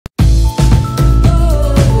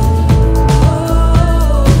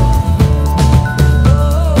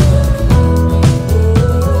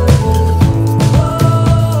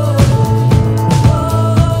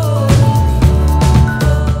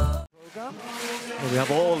We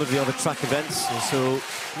have all of the other track events. And so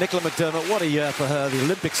Nicola MCDERMOTT, what a year for her. The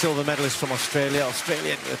Olympic silver medalist from Australia.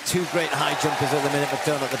 Australia, two great high jumpers at the minute.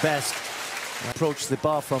 MCDERMOTT the best. Approach the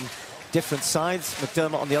bar from different sides.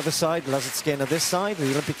 MCDERMOTT on the other side, LASITSKENE this side,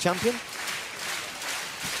 the Olympic champion.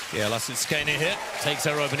 Yeah, LASITSKENE here takes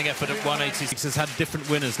her opening effort at 186. Has had different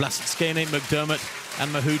winners, LASITSKENE, MCDERMOTT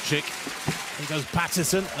and MAHUCHIK. Here goes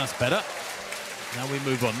Patterson, that's better. Now we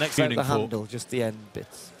move on. Next the handle, just the end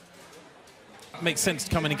bits. Makes sense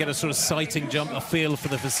to come in and get a sort of sighting jump, a feel for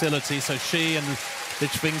the facility. So she and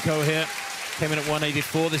Lichvinko here came in at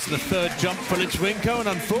 184. This is the third jump for Lichvinko, and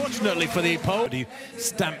unfortunately for the Pole, he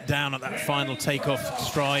stamped down at that final takeoff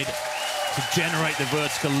stride to generate the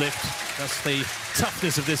vertical lift. That's the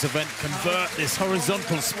toughness of this event. Convert this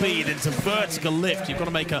horizontal speed into vertical lift. You've got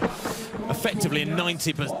to make effectively a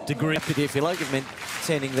 90-degree. If you like, of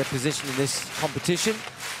maintaining their position in this competition.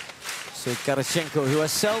 So Yaroslava, who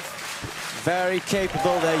herself very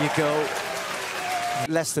capable. There you go.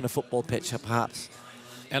 Less than a football pitch, perhaps.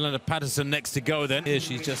 Eleanor Patterson next to go then. Here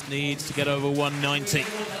she just needs to get over 190.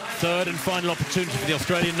 Third and final opportunity for the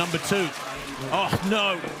Australian number 2. Oh,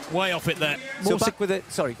 no, way off it there. So back with it.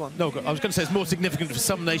 Sorry, go on. No, I was going to say it's more significant for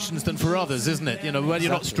some nations than for others, isn't it? You know, when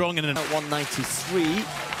you're not strong in an... 193.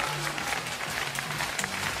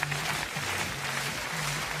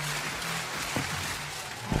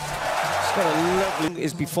 Got a lovely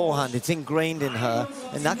is beforehand. It's ingrained in her,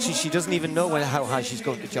 and actually she doesn't even know how high she's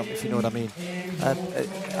going to jump, if you know what I mean. I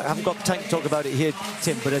haven't got time to talk about it here,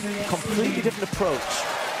 Tim, but a completely different approach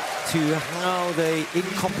to how they in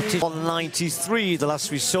competition. 193, the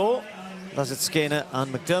last we saw. LASITSKENE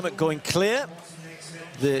and MCDERMOTT going clear.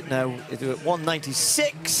 Now at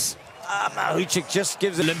 196. MAHUCHIK just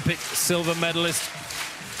gives Olympic silver medalist.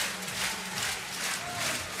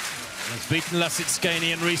 Has beaten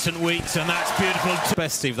LASITSKENE in recent weeks, and that's beautiful.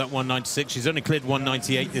 Best, Steve, that 196. She's only cleared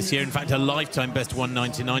 198 this year. In fact, her lifetime best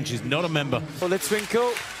 199. She's not a member. Well,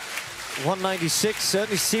 Lichvinko, 196.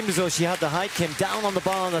 Certainly seemed as though she had the height. Came down on the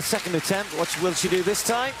bar on the second attempt. What will she do this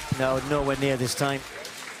time? No, nowhere near this time.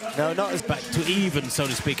 No, not as back to even, so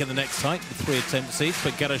to speak, in the next height. The 3 attempts each,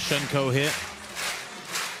 but Yaroslava here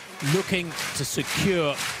looking to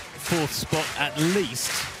secure 4th spot at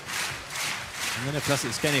least. And then if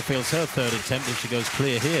LASITSKENE fails her 3rd attempt, if she goes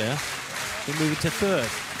clear here, we'll move it to 3rd.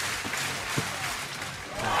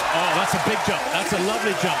 Oh, that's a big jump. That's a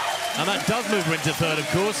lovely jump. And that does move her into 3rd, of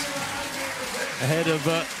course. Ahead of...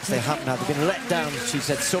 They haven't now. They've been let down, she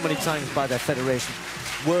said so many times, by their federation.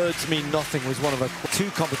 Words mean nothing was one of her 2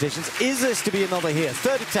 competitions. Is this to be another here?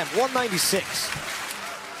 3rd attempt, 196.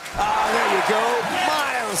 Ah, there you go.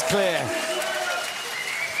 Miles clear.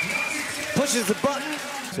 Pushes the button.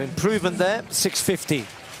 So improvement there, 650.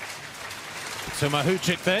 So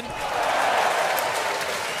MAHUCHIK then. And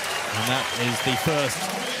that is the first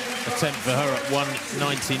attempt for her at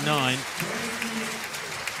 199.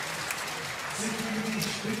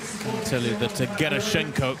 I'll tell you that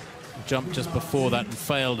Yaroslava jumped just before that and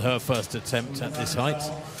failed her first attempt at this height.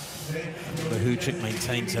 MAHUCHIK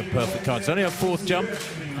maintains her perfect card. It's only her 4th jump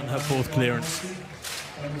and her 4th clearance.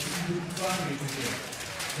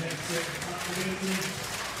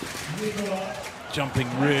 Jumping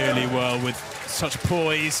really well with such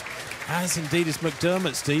poise, as indeed is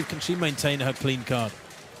MCDERMOTT. Steve, can she maintain her clean card?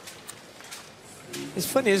 It's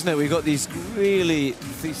funny, isn't it? We've got these 3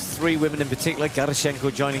 women in particular,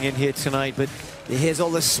 Yaroslava joining in here tonight, but here's all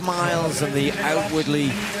the smiles and the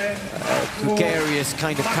outwardly gregarious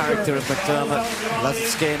kind of character of MCDERMOTT.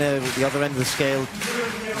 LASITSKENE at the other end of the scale.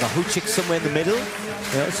 MAHUCHIK somewhere in the middle.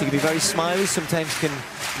 You know, she can be very smiley, sometimes can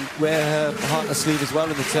wear her heart on her sleeve as well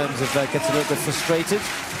in the terms of gets a little bit frustrated.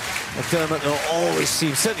 MCDERMOTT always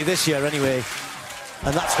seems, certainly this year anyway,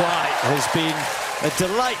 and that's why it has been a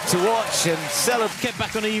delight to watch and celebrate. Get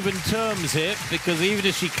back on even terms here, because even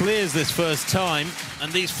if she clears this first time,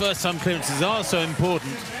 and these first-time clearances are so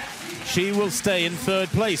important, she will stay in 3rd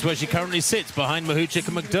place, where she currently sits behind MAHUCHIK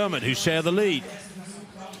and MCDERMOTT, who share the lead.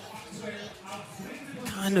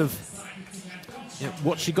 Kind of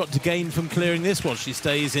what she got to gain from clearing this one. She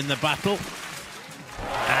stays in the battle,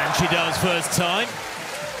 and she does first time.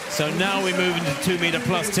 So now we move into 2-meter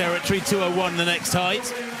plus territory, 201 the next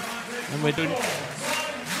height, and we're doing...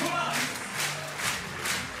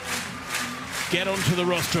 Get onto the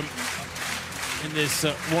rostrum in this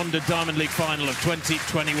WANDA Diamond League final of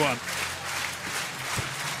 2021.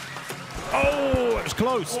 Oh, it was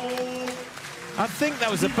close. I think that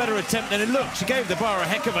was a better attempt than it looked. She gave the bar a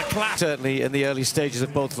heck of a clap. Certainly in the early stages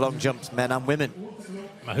of both long jumps, men and women.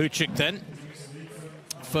 MAHUCHIK then.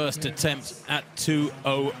 First attempt at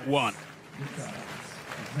 201.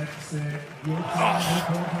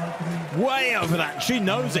 Oh, way over that. She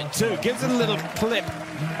knows it too. Gives it a little clip.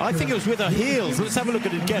 I think it was with her heels. Let's have a look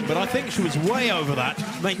at it again. But I think she was way over that.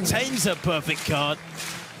 Maintains her perfect card.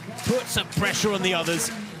 Puts some pressure on the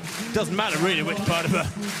others. Doesn't matter really which part of her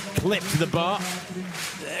clipped the bar.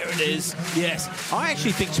 There it is. Yes. I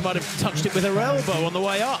actually think she might have touched it with her elbow on the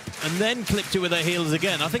way up and then clipped it with her heels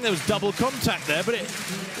again. I think there was double contact there, but it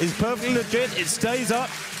is perfectly legit. It stays up.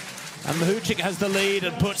 And MAHUCHIKH has the lead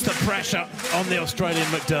and puts the pressure on the Australian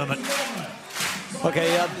McDermott. Okay,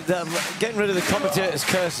 getting rid of the commentator's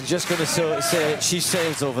curse and just going to say she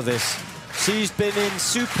sails over this. She's been in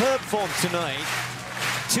superb form tonight.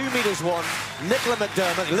 2 meters 1, Nicola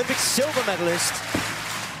McDermott, Olympic silver medalist.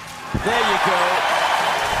 There you go.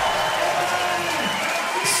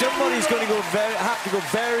 Somebody's going to have to go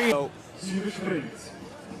very low.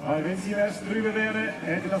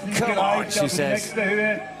 Come on, she says.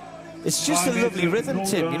 It's just a lovely rhythm,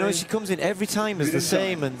 Tim. You know, she comes in every time as the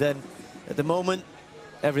same, and then at the moment,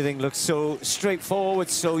 everything looks so straightforward,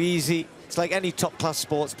 so easy. It's like any top-class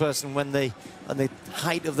sports person when they, at the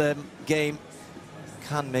height of their game,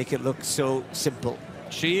 can make it look so simple.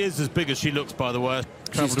 She is as big as she looks, by the way. I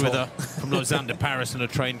travelled with her from Lausanne to Paris in a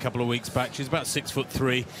train a couple of weeks back. She's about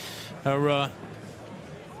 6'3". Her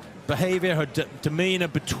behaviour, her demeanour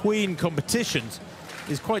between competitions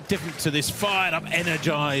is quite different to this fired-up,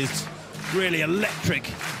 energised, really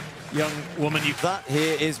electric young woman. That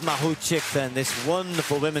here is MAHUCHIKH then, this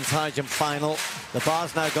wonderful women's high jump final. The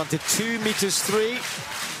bar's now gone to 2 meters 3.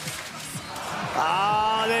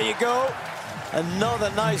 Ah, there you go. Another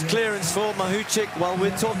nice clearance for MAHUCHIKH. Well,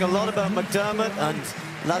 we're talking a lot about McDermott and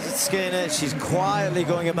LASITSKENE. She's quietly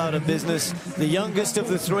going about her business. The youngest of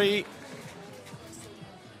the three.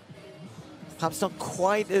 Perhaps not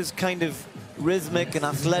quite as kind of rhythmic and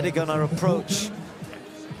athletic on her approach.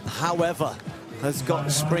 However, has got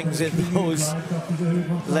springs in those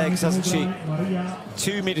legs, hasn't she?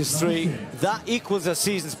 2 meters 3. That equals her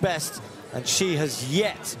season's best, and she has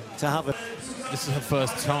yet to have it. This is her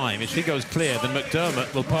first time. If she goes clear, then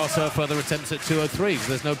McDermott will pass her further attempts at 2:03. So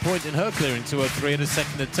there's no point in her clearing 2:03 in a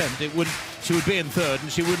second attempt. She would be in third, and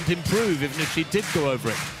she wouldn't improve even if she did go over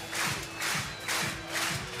it.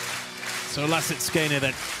 So LASITSKENE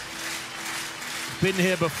then, been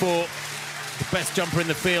here before, the best jumper in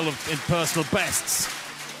the field in personal bests.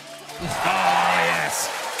 Oh, yes.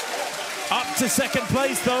 Up to second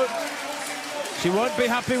place, though. She won't be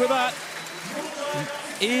happy with that.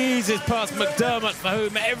 Eases past McDermott, for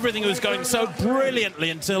whom everything was going so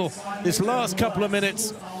brilliantly until this last couple of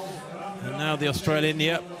minutes. And now the Australian,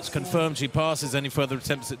 it's confirmed she passes any further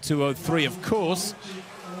attempts at 2:03, of course.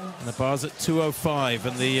 And the bar's at 2:05,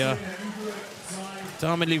 and the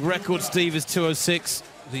Diamond League record, Steve, is 2:06.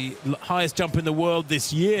 The highest jump in the world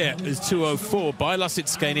this year is 2:04 by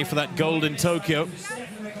LASITSKENE for that gold in Tokyo.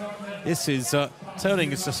 This is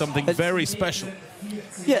turning into something very special.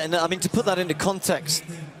 Yeah, and I mean, to put that into context,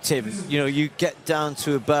 Tim, you know, you get down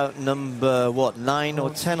to about number, what, 9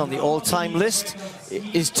 or 10 on the all-time list,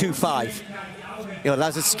 is 2.5. You know,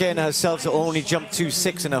 LASITSKENE herself has only jumped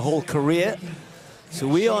 2.6 in her whole career. So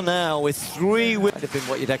we are now with 3 wins. Might have been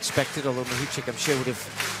what you'd expected, although MAHUCHIKH, I'm sure, would have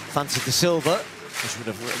fancied the silver, which would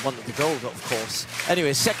have wanted the gold, of course.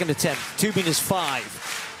 Anyway, second attempt, 2 meters 5.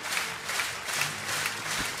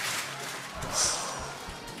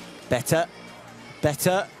 Better.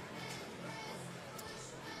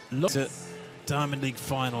 Look at Diamond League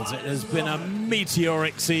finals. It has been a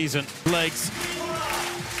meteoric season. Legs.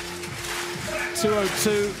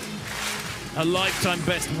 2:02. Her lifetime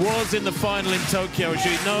best was in the final in Tokyo.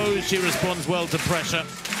 She knows she responds well to pressure.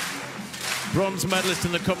 Bronze medalist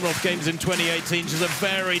in the Commonwealth Games in 2018. She's a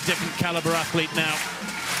very different caliber athlete now.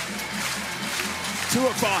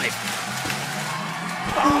 2:05.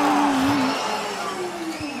 Oh!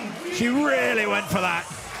 She really went for that.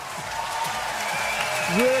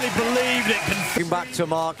 Really believed it. Going back to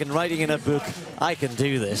Mark and writing in her book, I can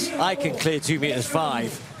do this. I can clear 2 meters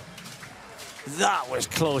 5. That was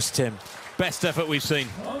close, Tim. Best effort we've seen.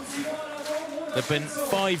 There have been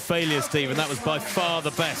 5 failures, Steve, and that was by far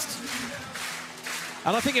the best.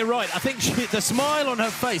 And I think you're right. I think the smile on her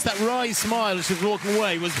face, that wry smile as she was walking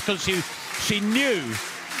away, was because she knew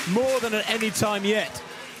more than at any time yet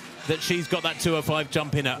that she's got that 2:05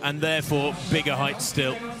 jump in her, and therefore bigger heights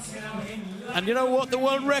still. And you know what? The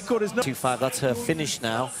world record is not 2.5. That's her finish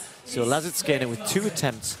now. So LASITSKENE with 2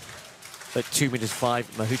 attempts at 2 meters 5.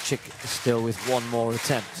 MAHUCHIKH still with 1 more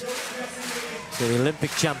attempt. So the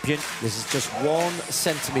Olympic champion, this is just 1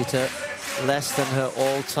 centimeter less than her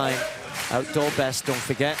all-time outdoor best. Don't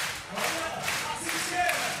forget.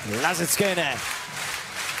 LASITSKENE.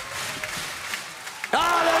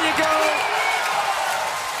 Ah, there you go.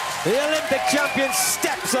 The Olympic champion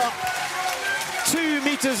steps up 2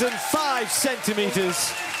 meters and 5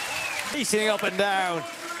 centimeters, pacing up and down.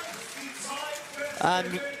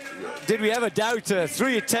 And did we ever doubt her?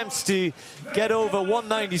 3 attempts to get over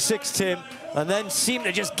 196, Tim, and then seemed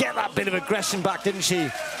to just get that bit of aggression back, didn't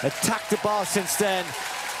she? Attacked the bar since then,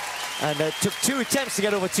 and took 2 attempts to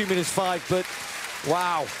get over 2 meters 5, but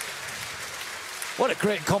wow. What a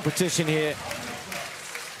great competition here.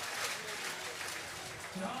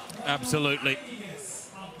 Absolutely.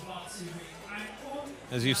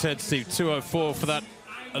 As you said, Steve, 2:04 for that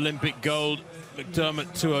Olympic gold.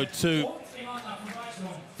 McDermott 2:02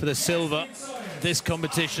 for the silver. This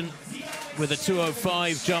competition with a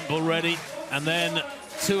 2:05 jump already, and then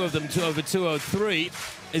 2 of them over 2:03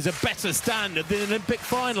 is a better standard than the Olympic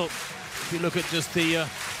final. If you look at just the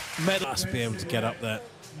medal, must be able to get up there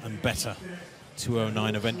and better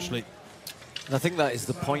 2:09 eventually. And I think that is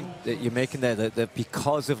the point that you're making there, that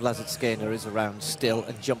because of LASITSKENE is around still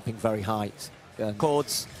and jumping very high,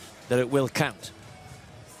 records that it will count.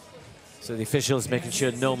 So the officials making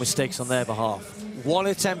sure no mistakes on their behalf. 1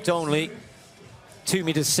 attempt only, 2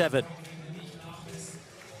 meters 7.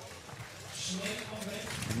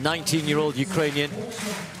 19-year-old Ukrainian.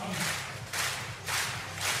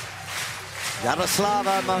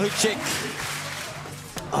 Yaroslava MAHUCHIKH.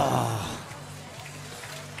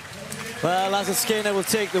 Well, LASITSKENE will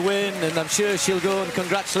take the win, and I'm sure she'll go and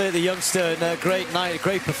congratulate the youngster. And a great night, a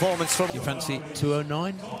great performance from... You fancy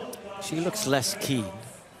 2:09? She looks less keen.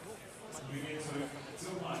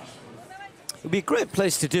 It would be a great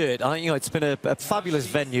place to do it. You know, it's been a fabulous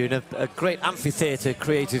venue and a great amphitheatre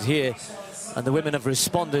created here, and the women have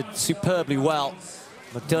responded superbly well.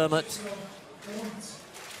 McDermott,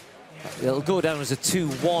 it'll go down as a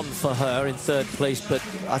 2-1 for her in 3rd place, but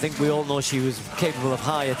I think we all know she was capable of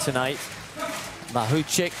higher tonight.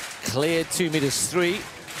 MAHUCHIKH cleared 2 meters 3,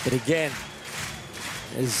 but again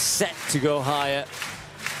is set to go higher.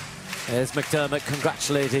 There's McDermott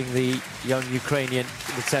congratulating the young Ukrainian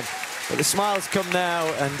in the 10th. But the smiles come now,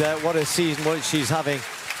 and what a season what she's having.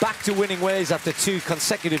 Back to winning ways after 2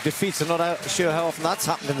 consecutive defeats. I'm not sure how often that's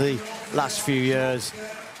happened in the last few years.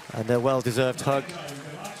 And a well-deserved hug.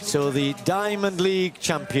 So the Diamond League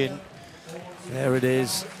champion, there it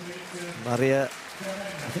is, Mariya,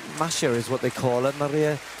 I think Masha is what they call her,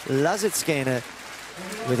 Mariya LASITSKENE,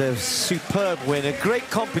 with a superb win. A great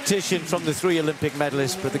competition from the 3 Olympic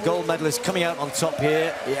medalists, but the gold medalist coming out on top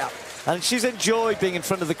here. Yeah, and she's enjoyed being in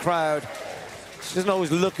front of the crowd. She doesn't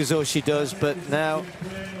always look as though she does, but now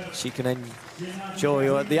she can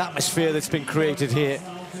enjoy the atmosphere that's been created here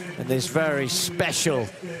in this very special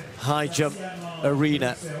high jump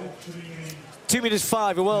arena. 2 meters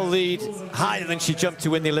 5, a world lead, higher than she jumped to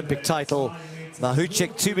win the Olympic title.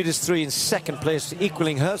 MAHUCHIKH 2 meters 3 in 2nd place,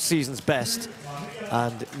 equaling her season's best.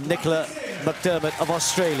 And Nicola MCDERMOTT of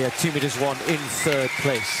Australia, 2 meters 1 in 3rd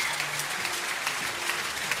place.